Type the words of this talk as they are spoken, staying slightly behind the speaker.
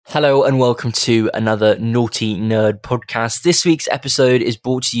Hello and welcome to another Naughty Nerd podcast. This week's episode is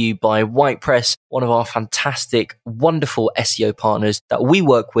brought to you by WhitePress, one of our fantastic, wonderful SEO partners that we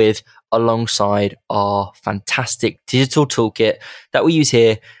work with alongside our fantastic digital toolkit that we use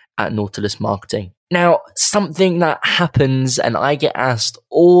here at Nautilus Marketing. Now, something that happens and I get asked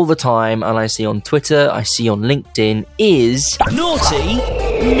all the time and I see on Twitter, I see on LinkedIn is Naughty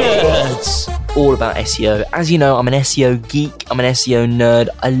Nerds. All about SEO. As you know, I'm an SEO geek. I'm an SEO nerd.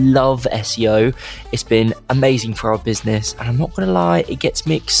 I love SEO. It's been amazing for our business. And I'm not going to lie, it gets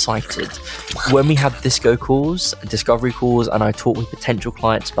me excited. When we have discovery calls, and I talk with potential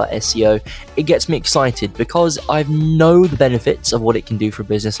clients about SEO, it gets me excited because I know the benefits of what it can do for a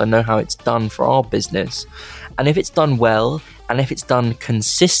business. I know how it's done for our business. And if it's done well, and if it's done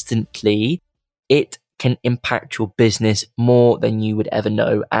consistently, it can impact your business more than you would ever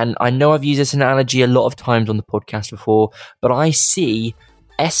know. And I know I've used this analogy a lot of times on the podcast before, but I see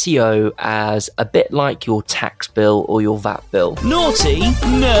SEO as a bit like your tax bill or your VAT bill. Naughty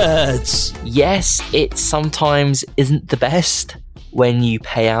Nerds! Yes, it sometimes isn't the best when you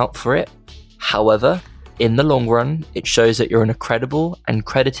pay out for it. However, in the long run, it shows that you're an credible and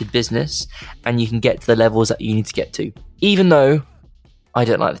credited business and you can get to the levels that you need to get to. Even though I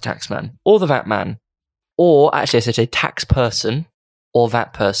don't like the tax man or the VAT man, or actually I should say tax person or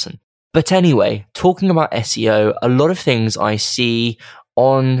that person. But anyway, talking about SEO, a lot of things I see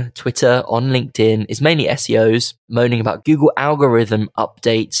on Twitter, on LinkedIn is mainly SEOs moaning about Google algorithm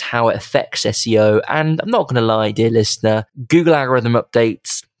updates, how it affects SEO. And I'm not going to lie, dear listener, Google algorithm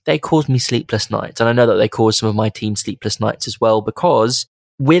updates, they cause me sleepless nights. And I know that they cause some of my team sleepless nights as well, because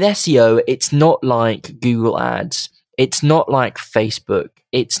with SEO, it's not like Google ads. It's not like Facebook.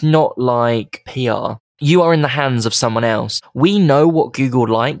 It's not like PR. You are in the hands of someone else. We know what Google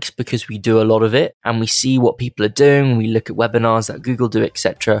likes because we do a lot of it and we see what people are doing. We look at webinars that Google do,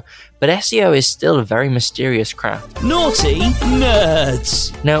 etc. But SEO is still a very mysterious craft. Naughty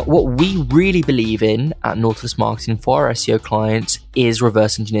Nerds! Now, what we really believe in at Nautilus Marketing for our SEO clients is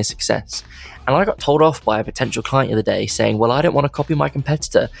reverse engineer success. And I got told off by a potential client the other day saying, well, I don't want to copy my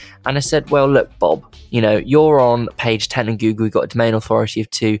competitor. And I said, well, look, Bob, you're on page 10 in Google. You've got a domain authority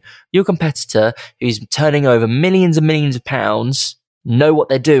of 2. Your competitor, who's turning over millions and millions of pounds, know what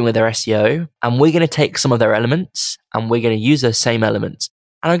they're doing with their SEO. And we're going to take some of their elements and we're going to use those same elements.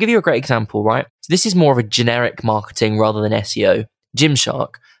 And I'll give you a great example, right? So this is more of a generic marketing rather than SEO.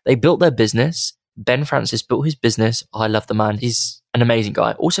 Gymshark, they built their business. Ben Francis built his business. I love the man. He's an amazing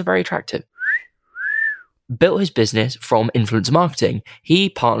guy. Also very attractive. Built his business from influencer marketing. He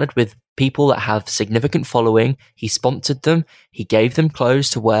partnered with people that have significant following. He sponsored them. He gave them clothes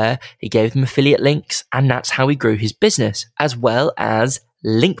to wear. He gave them affiliate links. And that's how he grew his business, as well as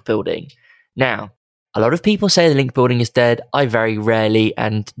link building. Now, a lot of people say the link building is dead. I very rarely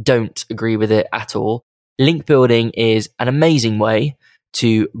and don't agree with it at all. Link building is an amazing way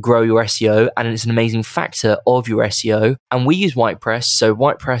to grow your SEO, and it's an amazing factor of your SEO. And we use WhitePress. So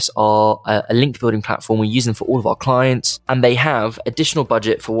WhitePress are a link building platform. We use them for all of our clients, and they have additional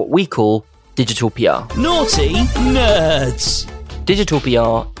budget for what we call digital PR. Naughty Nerds! Digital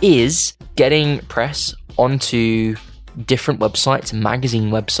PR is getting press onto different websites, magazine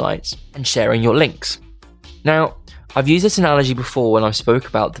websites, and sharing your links. Now, I've used this analogy before when I spoke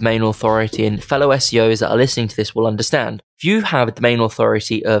about domain authority, and fellow SEOs that are listening to this will understand. If you have a domain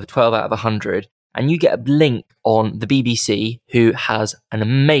authority of 12 out of 100 and you get a link on the BBC, who has an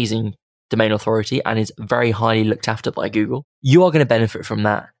amazing domain authority and is very highly looked after by Google, you are going to benefit from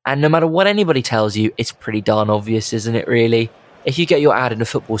that. And no matter what anybody tells you, it's pretty darn obvious, isn't it really? If you get your ad in a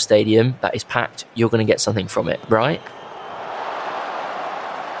football stadium that is packed, you're going to get something from it, right?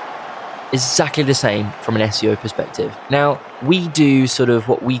 Exactly the same from an SEO perspective. Now, we do sort of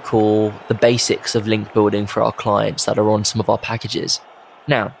what we call the basics of link building for our clients that are on some of our packages.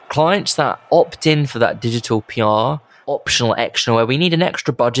 Now, clients that opt in for that digital PR, optional extra, where we need an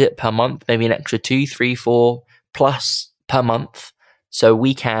extra budget per month, maybe an extra 2, 3, 4 plus per month, so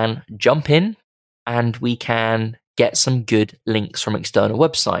we can jump in and we can get some good links from external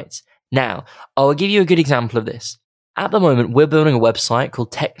websites. Now, I'll give you a good example of this. At the moment, we're building a website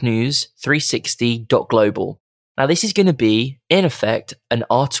called technews360.global. Now, this is going to be, in effect, an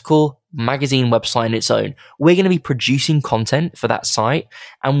article magazine website in its own. We're going to be producing content for that site,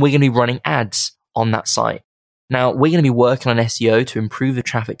 and we're going to be running ads on that site. Now, we're going to be working on SEO to improve the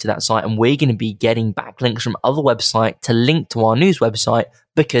traffic to that site, and we're going to be getting backlinks from other websites to link to our news website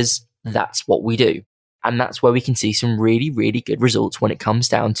because that's what we do. And that's where we can see some really, really good results when it comes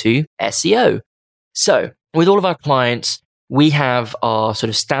down to SEO. So, with all of our clients, we have our sort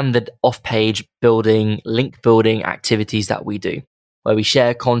of standard off-page building, link building activities that we do. where we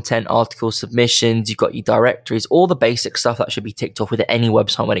share content, article submissions, you've got your directories, all the basic stuff that should be ticked off with any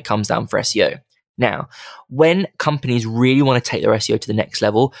website when it comes down for SEO. Now, when companies really want to take their SEO to the next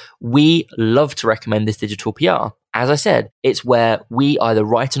level, we love to recommend this digital PR. As I said, it's where we either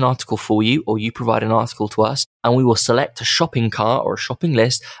write an article for you or you provide an article to us, and we will select a shopping cart or a shopping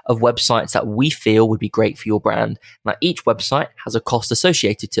list of websites that we feel would be great for your brand. Now, each website has a cost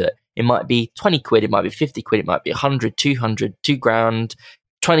associated to it. It might be 20 quid, it might be 50 quid, it might be 100, 200, 2 grand,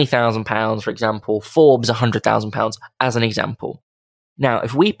 20,000 pounds, for example, Forbes, 100,000 pounds, as an example. Now,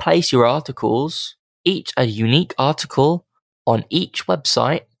 if we place your articles, each a unique article on each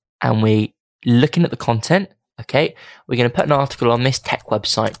website, and we looking at the content, okay, we're going to put an article on this tech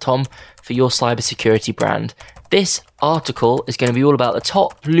website, Tom, for your cybersecurity brand. This article is going to be all about the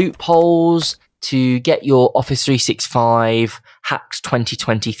top loopholes to get your Office 365 hacks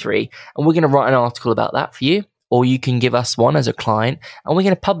 2023. And we're going to write an article about that for you, or you can give us one as a client, and we're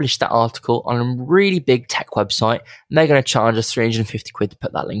going to publish that article on a really big tech website, and they're going to charge us 350 quid to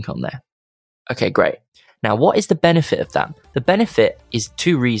put that link on there. Okay, great. Now, what is the benefit of that? The benefit is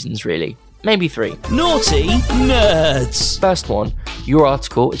 2 reasons, really. Maybe 3. Naughty nerds. First one, your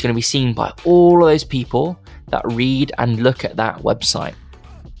article is going to be seen by all of those people that read and look at that website.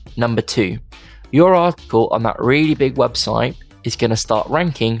 Number 2, your article on that really big website is going to start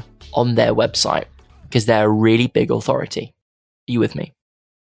ranking on their website because they're a really big authority. Are you with me?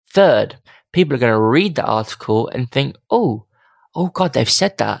 Third, people are going to read that article and think, oh God, they've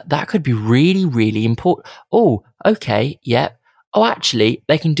said that. That could be really, really important. Oh, okay, yeah. Oh, actually,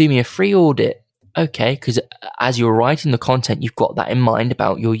 they can do me a free audit. Okay, because as you're writing the content, you've got that in mind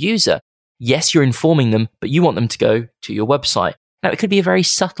about your user. Yes, you're informing them, but you want them to go to your website. Now, it could be a very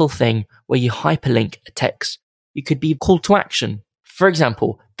subtle thing where you hyperlink a text. You could be a call to action. For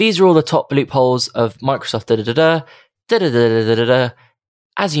example, these are all the top loopholes of Microsoft da-da-da-da, da-da-da-da-da-da.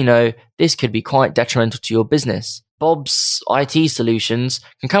 As you know, this could be quite detrimental to your business. Bob's IT Solutions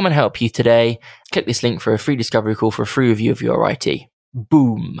can come and help you today. Click this link for a free discovery call for a free review of your IT.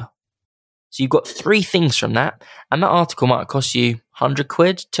 Boom. So you've got 3 things from that, and that article might cost you 100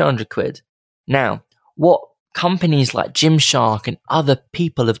 quid, 200 quid. Now, what companies like Gymshark and other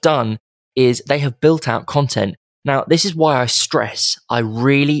people have done is they have built out content. Now, this is why I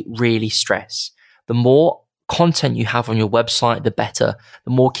really, really stress. The more content you have on your website, the better.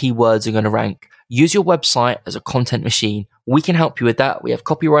 The more keywords are going to rank. Use your website as a content machine. We can help you with that. We have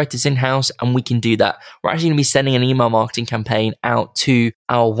copywriters in-house and we can do that. We're actually going to be sending an email marketing campaign out to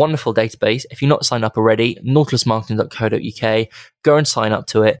our wonderful database. If you're not signed up already, nautilusmarketing.co.uk, go and sign up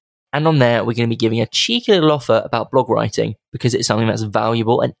to it. And on there, we're going to be giving a cheeky little offer about blog writing because it's something that's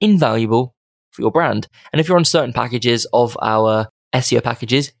valuable and invaluable for your brand. And if you're on certain packages of our SEO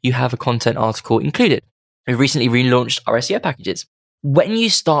packages, you have a content article included. We've recently relaunched our SEO packages. When you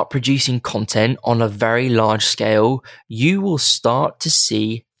start producing content on a very large scale, you will start to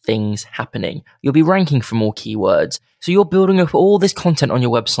see things happening. You'll be ranking for more keywords. So you're building up all this content on your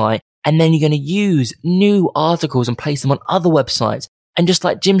website, and then you're going to use new articles and place them on other websites. And just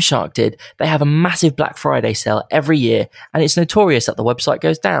like Gymshark did, they have a massive Black Friday sale every year, and it's notorious that the website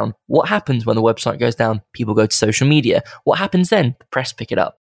goes down. What happens when the website goes down? People go to social media. What happens then? The press pick it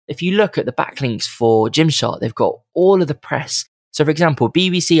up. If you look at the backlinks for Gymshark, they've got all of the press. So for example,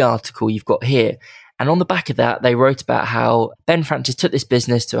 BBC article you've got here, and on the back of that, they wrote about how Ben Francis took this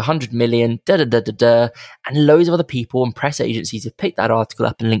business to 100 million, and loads of other people and press agencies have picked that article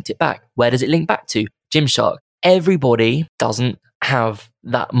up and linked it back. Where does it link back to? Gymshark. Everybody doesn't have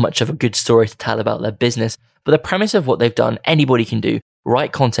that much of a good story to tell about their business, but the premise of what they've done, anybody can do.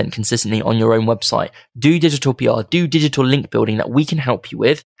 Write content consistently on your own website, do digital PR, do digital link building that we can help you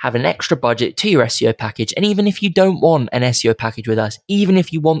with, have an extra budget to your SEO package. And even if you don't want an SEO package with us, even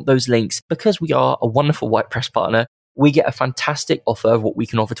if you want those links, because we are a wonderful WordPress partner, we get a fantastic offer of what we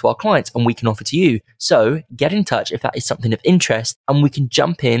can offer to our clients and we can offer to you. So get in touch if that is something of interest, and we can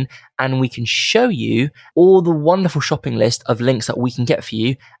jump in and we can show you all the wonderful shopping list of links that we can get for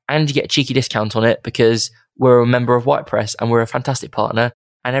you, and you get a cheeky discount on it because we're a member of WhitePress and we're a fantastic partner,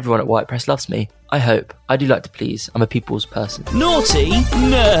 and everyone at WhitePress loves me. I hope. I do like to please. I'm a people's person. Naughty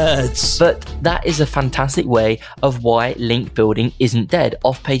nerds. But that is a fantastic way of why link building isn't dead.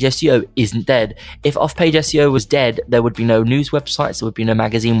 Off-page SEO isn't dead. If off-page SEO was dead, there would be no news websites, there would be no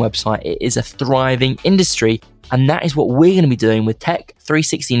magazine website. It is a thriving industry. And that is what we're going to be doing with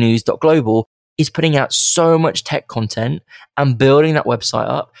tech360news.global, is putting out so much tech content and building that website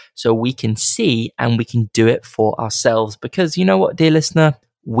up so we can see and we can do it for ourselves. Because you know what, dear listener,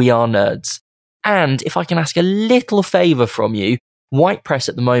 we are nerds. And if I can ask a little favor from you, WhitePress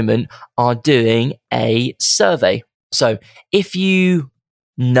at the moment are doing a survey. So if you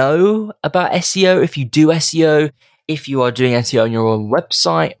know about SEO, if you do SEO, if you are doing SEO on your own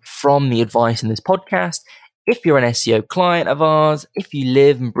website from the advice in this podcast, if you're an SEO client of ours, if you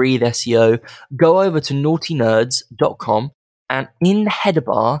live and breathe SEO, go over to naughtynerds.com, and in the header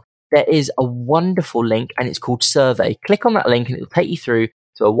bar, there is a wonderful link and it's called survey. Click on that link and it will take you through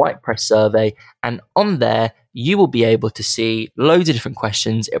to a WhitePress survey. And on there, you will be able to see loads of different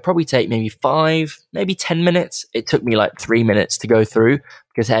questions. It'll probably take maybe 5, maybe 10 minutes. It took me like 3 minutes to go through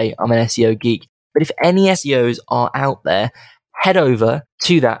because, hey, I'm an SEO geek. But if any SEOs are out there, head over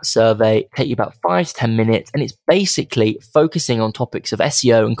to that survey. Take you about 5 to 10 minutes. And it's basically focusing on topics of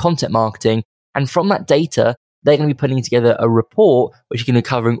SEO and content marketing. And from that data, they're going to be putting together a report which is going to be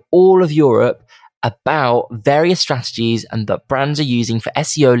covering all of Europe about various strategies and that brands are using for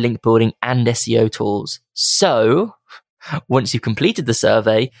SEO, link building, and SEO tools. So once you've completed the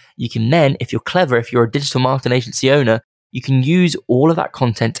survey, you can then, if you're clever, if you're a digital marketing agency owner, you can use all of that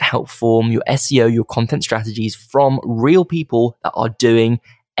content to help form your SEO, your content strategies from real people that are doing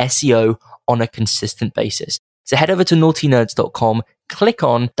SEO on a consistent basis. So head over to naughtynerds.com, click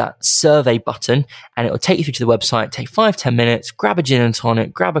on that survey button, and it will take you through to the website. Take 5-10 minutes, grab a gin and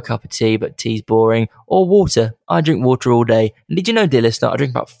tonic, grab a cup of tea, but tea's boring, or water. I drink water all day. And did you know, dear listener, I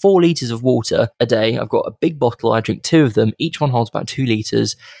drink about 4 litres of water a day. I've got a big bottle. I drink 2 of them. Each one holds about 2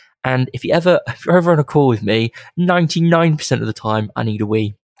 litres. And if you're ever on a call with me, 99% of the time, I need a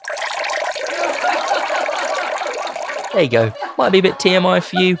wee. There you go. Might be a bit TMI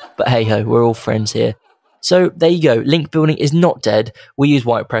for you, but hey ho, we're all friends here. So there you go. Link building is not dead. We use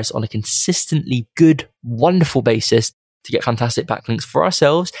WhitePress on a consistently good, wonderful basis to get fantastic backlinks for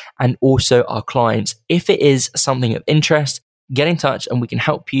ourselves and also our clients. If it is something of interest, get in touch and we can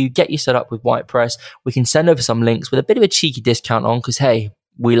help you get you set up with WhitePress. We can send over some links with a bit of a cheeky discount on because, hey,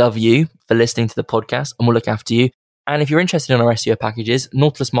 we love you for listening to the podcast and we'll look after you. And if you're interested in our SEO packages,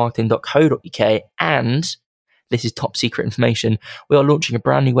 nautilusmarketing.co.uk, and this is top secret information, we are launching a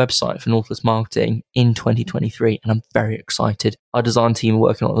brand new website for Nautilus Marketing in 2023, and I'm very excited. Our design team are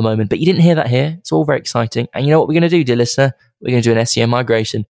working on it at the moment, but you didn't hear that here. It's all very exciting. And you know what we're going to do, dear listener? We're going to do an SEO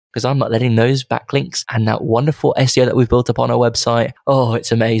migration because I'm not letting those backlinks and that wonderful SEO that we've built up on our website. Oh,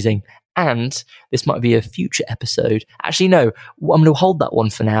 it's amazing. And this might be a future episode. Actually, no, I'm going to hold that one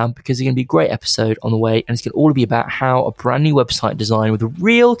for now because it's going to be a great episode on the way. And it's going to all be about how a brand new website design with a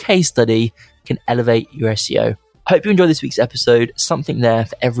real case study can elevate your SEO. I hope you enjoyed this week's episode. Something there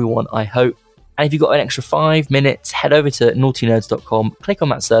for everyone, I hope. And if you've got an extra 5 minutes, head over to naughtynerds.com, click on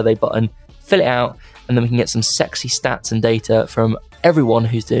that survey button, fill it out, and then we can get some sexy stats and data from everyone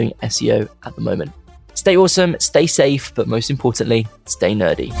who's doing SEO at the moment. Stay awesome, stay safe, but most importantly, stay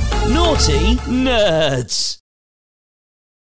nerdy. Naughty Nerds.